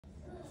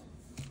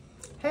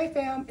Hey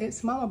fam,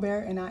 it's Mama Bear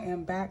and I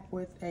am back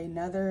with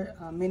another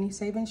mini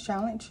savings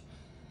challenge.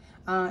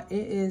 It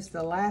is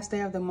the last day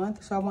of the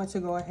month, so I want to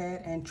go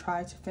ahead and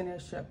try to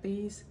finish up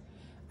these.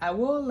 I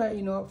will let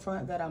you know up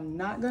front that I'm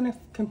not going to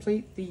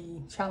complete the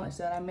challenge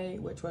that I made,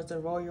 which was to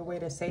roll your way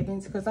to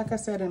savings, because like I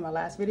said in my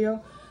last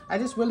video, I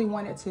just really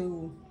wanted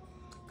to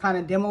kind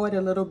of demo it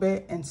a little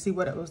bit and see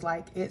what it was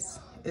like. It's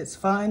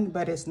fun,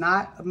 but it's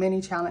not a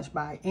mini challenge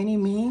by any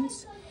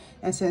means.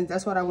 And since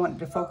that's what I wanted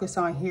to focus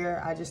on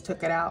here, I just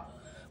took it out.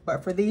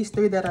 But for these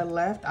three that are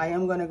left, I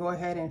am going to go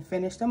ahead and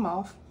finish them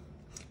off,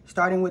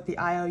 starting with the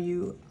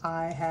IOU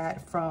I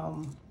had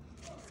from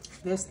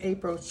this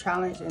April's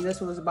challenge. And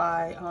this was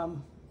by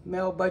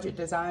Mel's Budget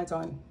Designs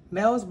on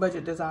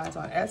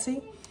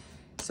Etsy.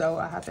 So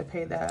I have to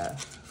pay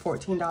the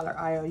 $14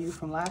 IOU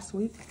from last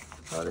week.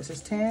 So this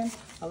is $10,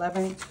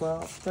 $11,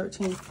 $12,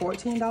 $13,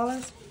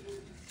 $14.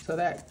 So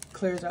that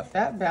clears up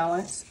that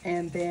balance.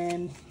 And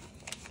then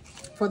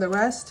for the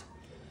rest,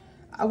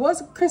 I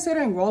was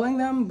considering rolling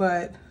them,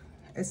 but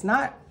it's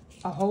not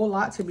a whole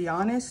lot, to be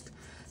honest.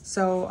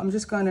 So I'm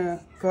just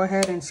gonna go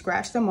ahead and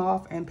scratch them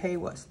off and pay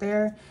what's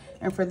there.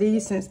 And for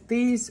these, since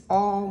these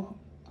all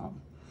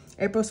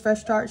April's Fresh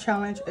Start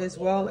Challenge, as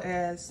well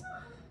as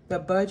the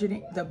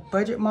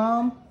Budget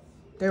Mom,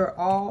 they were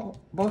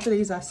all, both of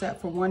these I set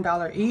for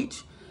 $1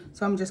 each.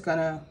 So I'm just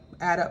gonna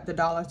add up the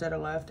dollars that are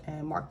left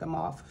and mark them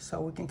off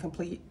so we can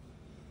complete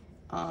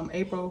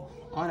April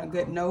on a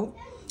good note.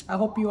 I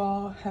hope you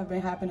all have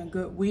been having a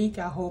good week.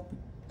 I hope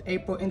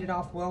April ended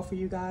off well for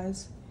you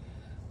guys.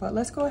 But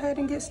let's go ahead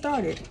and get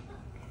started.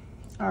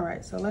 All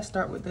right, so let's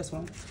start with this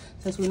one.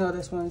 Since we know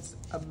this one's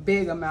a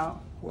big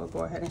amount, we'll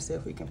go ahead and see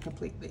if we can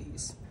complete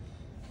these.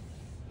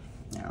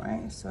 All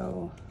right,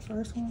 so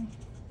first one.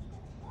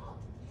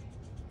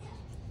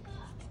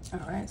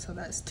 All right, so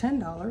that's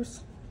 $10.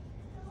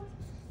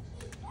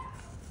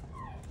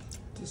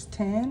 Just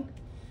 10.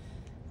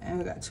 And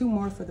we got two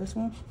more for this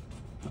one.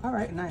 All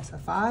right, nice, a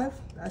 5.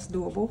 That's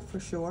doable for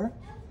sure.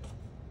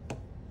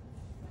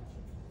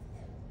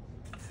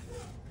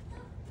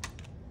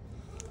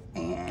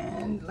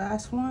 And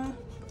last one,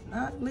 but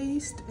not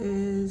least,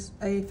 is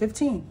a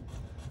 15.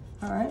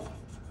 All right,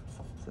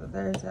 so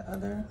there's the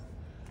other.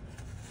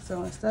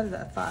 So instead of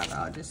that 5,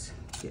 I'll just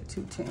get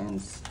 2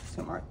 10s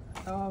to mark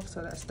that off.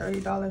 So that's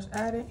 $30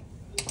 added.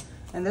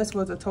 And this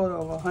was a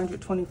total of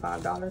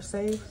 $125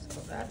 saved. So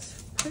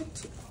that's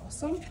pretty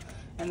awesome.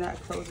 And that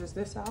closes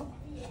this out.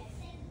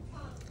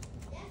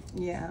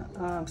 Yeah,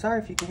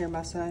 sorry if you can hear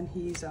my son.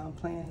 He's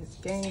playing his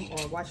game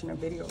or watching a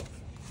video,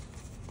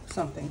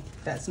 something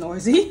that's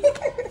noisy.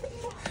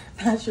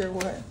 Not sure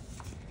what. I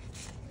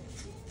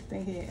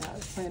think he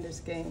was playing this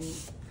game.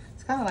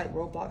 It's kind of like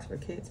Roblox for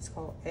kids. It's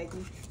called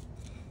Eggy.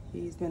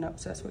 He's been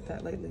obsessed with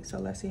that lately. So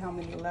let's see how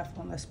many are left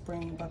on the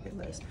spring bucket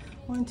list.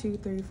 1, 2,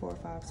 3, 4,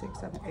 5, 6,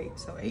 7, 8.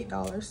 So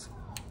 $8.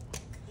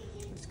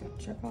 Just gonna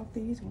check off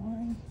these.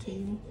 1,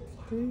 2,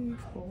 3,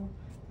 4,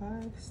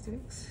 5,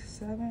 6,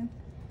 7,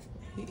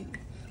 8.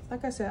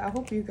 Like I said, I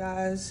hope you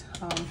guys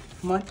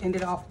month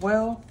ended off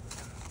well.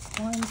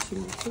 1, 2,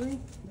 3.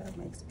 That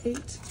makes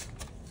 8.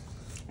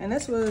 And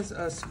this was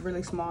a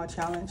really small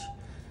challenge.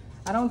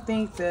 I don't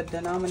think the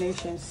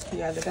denominations,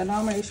 the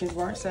denominations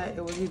weren't set.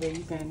 It was either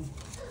you can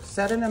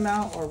set an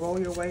amount or roll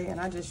your way, and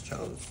I just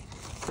chose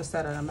to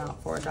set an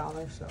amount for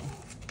 $1. So,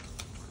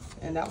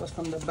 and that was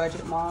from the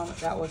Budget Mom.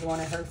 That was one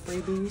of her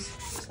freebies.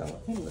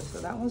 So anyway,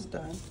 so that one's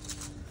done.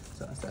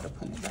 So instead of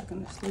putting it back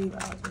in the sleeve,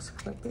 I'll just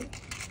clip it.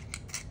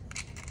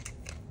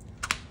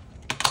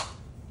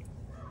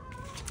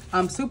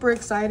 I'm super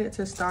excited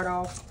to start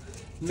off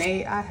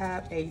May. I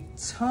have a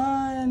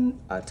ton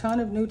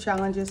of new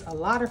challenges, a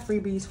lot of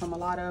freebies from a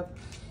lot of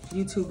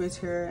YouTubers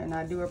here, and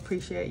I do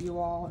appreciate you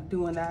all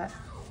doing that.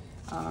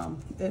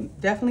 It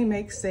definitely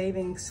makes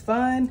savings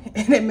fun,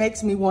 and it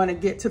makes me want to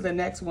get to the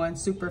next one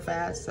super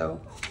fast.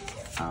 So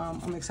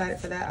I'm excited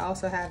for that. I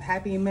also have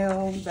Happy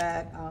Mail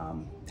that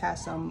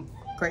has some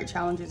great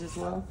challenges as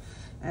well.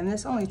 And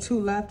there's only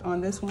 2 left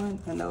on this one,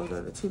 and those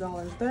are the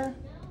 $2 there.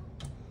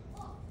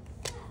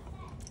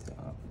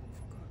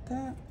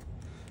 That,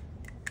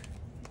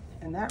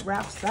 and that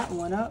wraps that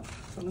one up.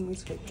 So let me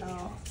take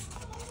out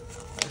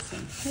what's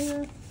in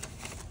here.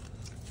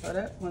 So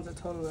that one's a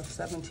total of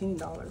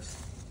 $17.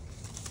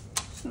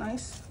 It's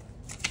nice.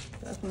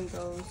 Definitely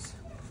goes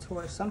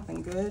towards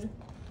something good.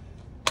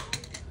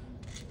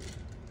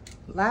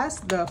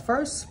 The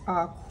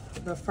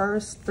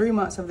first 3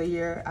 months of the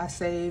year, I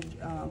saved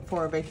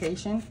for a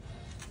vacation,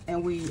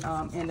 and we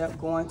ended up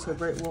going to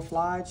Great Wolf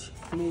Lodge.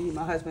 Me,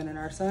 my husband, and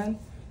our son.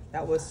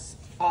 That was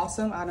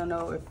awesome. I don't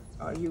know if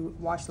you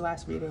watched the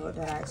last video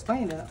that I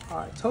explained it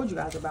or told you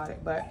guys about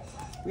it, but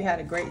we had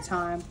a great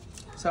time.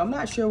 So I'm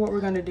not sure what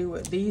we're gonna do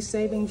with these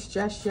savings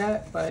just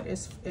yet, but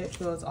it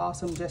feels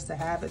awesome just to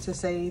have it to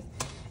save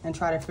and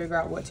try to figure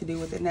out what to do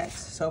with it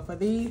next. So for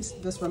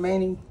this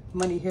remaining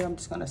money here, I'm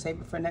just gonna save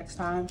it for next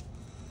time.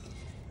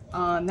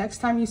 Next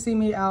time you see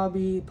me, I'll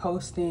be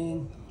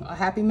posting a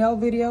Happy Mail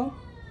video,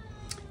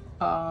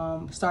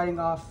 starting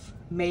off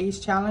May's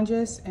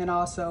challenges, and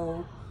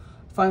also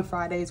Fun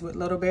Fridays with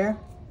Little Bear.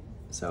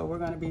 So we're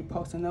going to be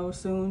posting those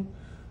soon.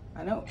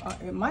 I know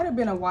it might have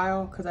been a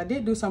while because I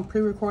did do some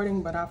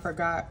pre-recording, but I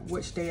forgot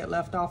which day it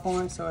left off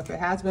on. So if it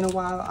has been a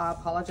while, I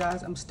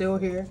apologize. I'm still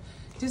here.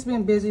 Just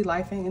been busy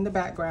lifing in the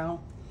background.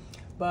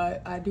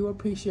 But I do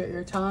appreciate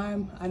your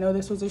time. I know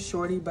this was a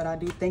shorty, but I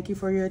do thank you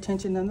for your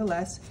attention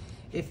nonetheless.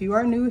 If you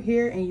are new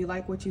here and you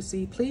like what you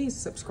see, please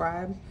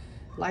subscribe,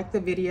 like the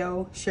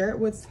video, share it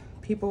with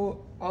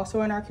people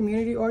also in our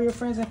community or your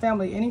friends and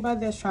family.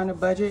 Anybody that's trying to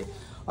budget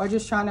or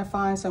just trying to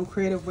find some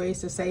creative ways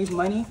to save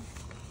money.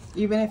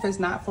 Even if it's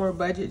not for a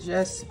budget,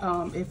 just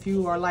if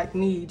you are like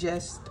me,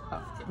 just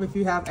if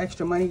you have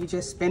extra money, you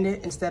just spend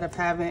it instead of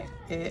having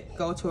it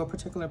go to a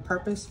particular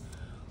purpose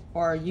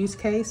or use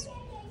case.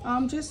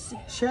 Just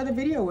share the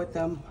video with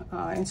them.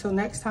 Until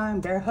next time,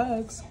 bear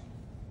hugs.